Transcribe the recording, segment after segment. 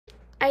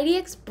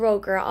IDX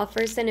Broker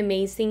offers an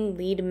amazing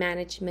lead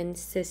management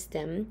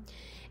system.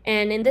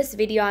 And in this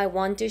video, I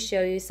want to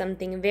show you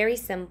something very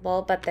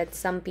simple, but that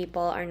some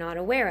people are not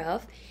aware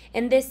of.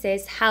 And this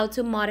is how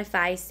to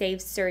modify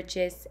saved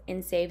searches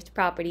and saved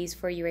properties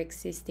for your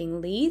existing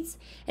leads,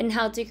 and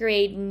how to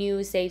create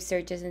new saved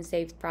searches and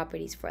saved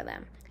properties for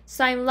them.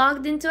 So I'm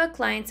logged into a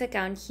client's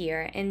account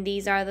here, and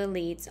these are the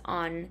leads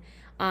on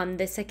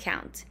this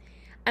account.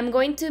 I'm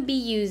going to be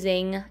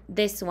using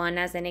this one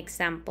as an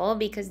example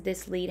because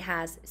this lead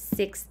has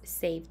 6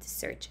 saved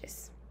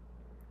searches.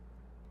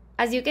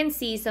 As you can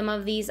see, some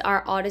of these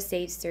are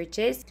auto-saved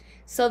searches.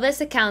 So this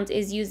account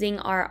is using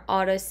our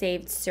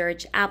auto-saved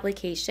search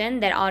application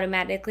that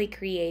automatically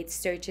creates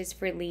searches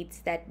for leads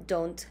that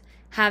don't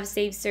have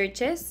saved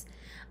searches.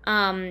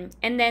 And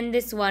then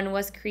this one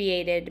was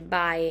created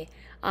by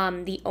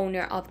the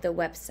owner of the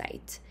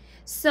website.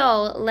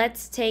 So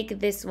let's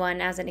take this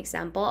one as an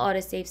example,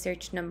 auto-save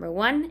search number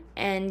 1,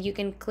 and you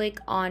can click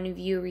on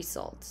view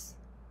results.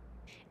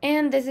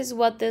 And this is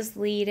what this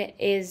lead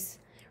is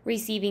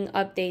receiving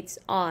updates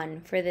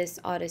on for this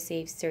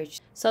auto-save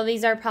search. So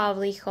these are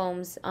probably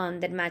homes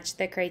that match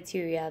the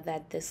criteria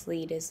that this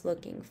lead is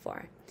looking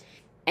for.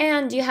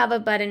 And you have a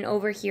button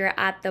over here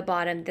at the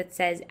bottom that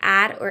says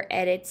add or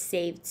edit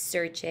saved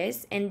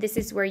searches, and this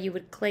is where you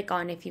would click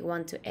on if you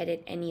want to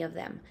edit any of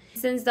them.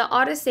 Since the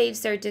auto-save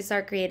searches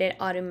are created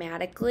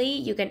automatically,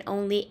 you can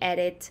only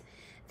edit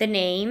the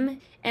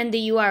name and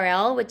the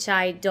URL, which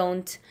I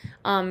don't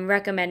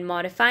recommend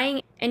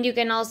modifying. And you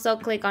can also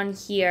click on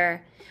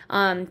here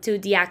to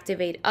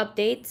deactivate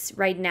updates.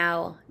 Right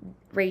now,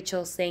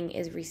 Rachel Singh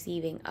is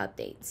receiving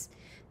updates.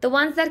 The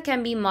ones that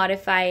can be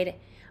modified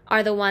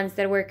are the ones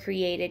that were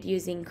created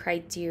using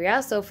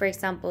criteria. So for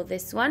example,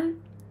 this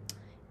one,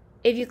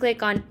 if you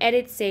click on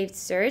edit saved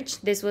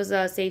search, this was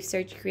a saved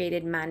search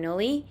created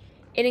manually.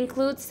 It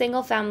includes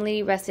single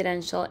family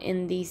residential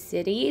in these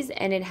cities,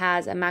 and it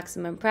has a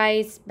maximum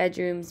price,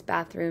 bedrooms,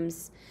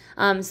 bathrooms.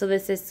 So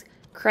this is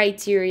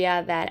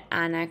criteria that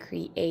Anna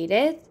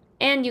created.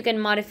 And you can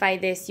modify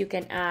this. You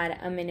can add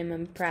a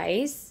minimum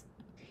price.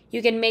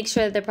 You can make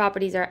sure that the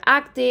properties are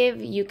active.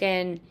 You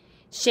can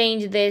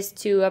change this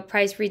to a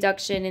price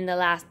reduction in the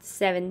last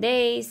 7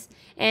 days,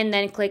 and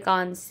then click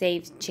on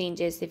save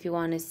changes if you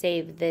want to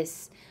save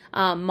this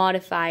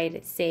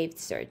modified saved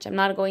search. I'm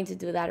not going to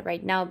do that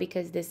right now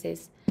because this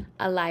is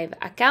a live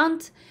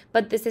account,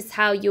 but this is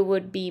how you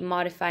would be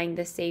modifying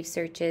the saved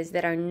searches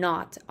that are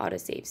not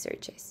auto-save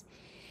searches.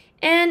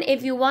 And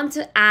if you want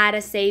to add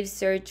a saved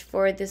search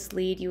for this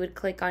lead, you would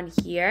click on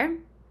here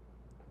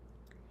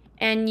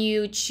and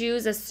you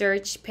choose a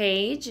search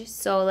page.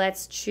 So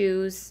let's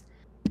choose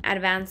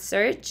advanced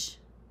search,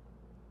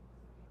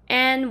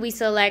 and we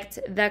select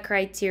the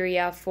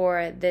criteria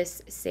for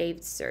this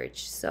saved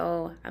search.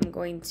 So I'm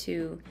going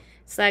to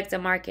select a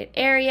market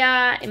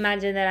area.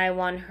 Imagine that I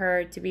want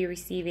her to be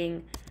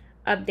receiving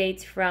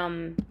updates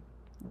from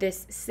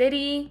this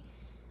city,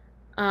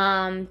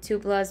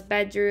 2+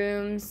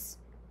 bedrooms,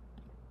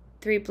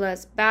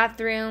 3+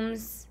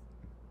 bathrooms,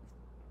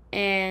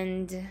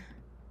 and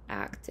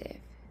active.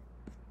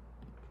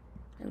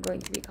 I'm going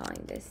to be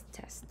calling this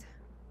test.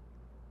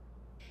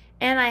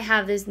 And I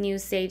have this new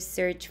saved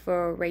search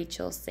for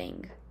Rachel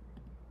Singh.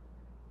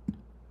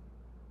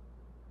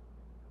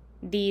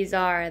 These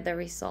are the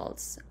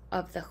results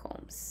of the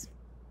homes.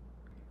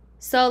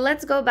 So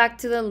let's go back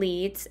to the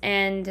leads,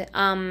 and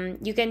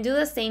you can do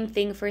the same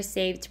thing for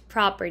saved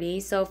property.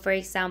 So for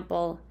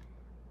example,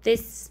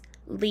 this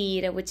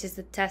lead, which is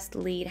the test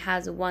lead,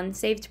 has 1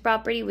 saved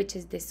property, which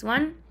is this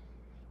one.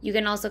 You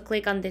can also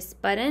click on this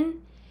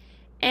button,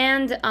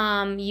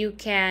 and you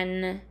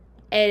can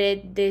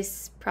edit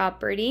this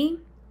property.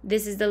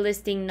 This is the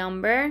listing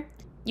number.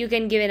 You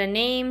can give it a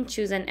name,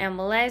 choose an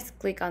MLS,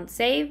 click on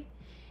save,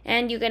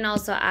 and you can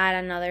also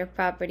add another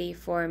property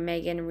for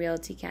Megan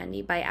Realty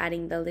Candy by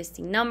adding the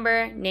listing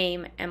number,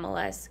 name,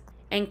 MLS,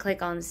 and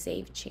click on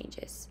save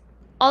changes.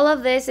 All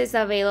of this is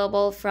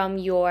available from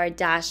your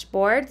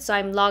dashboard. So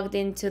I'm logged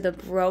into the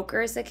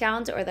broker's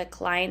account or the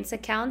client's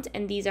account,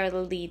 and these are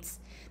the leads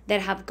that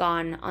have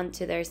gone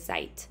onto their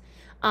site.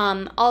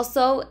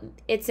 Also,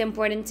 it's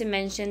important to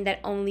mention that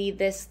only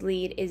this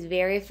lead is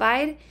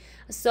verified.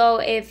 So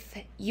if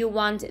you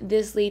want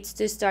this lead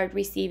to start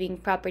receiving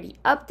property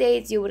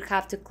updates, you would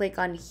have to click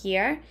on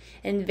here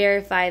and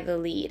verify the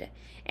lead.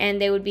 And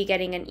they would be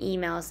getting an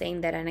email saying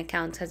that an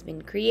account has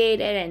been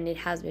created and it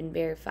has been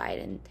verified,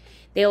 and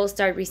they will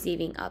start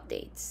receiving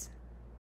updates.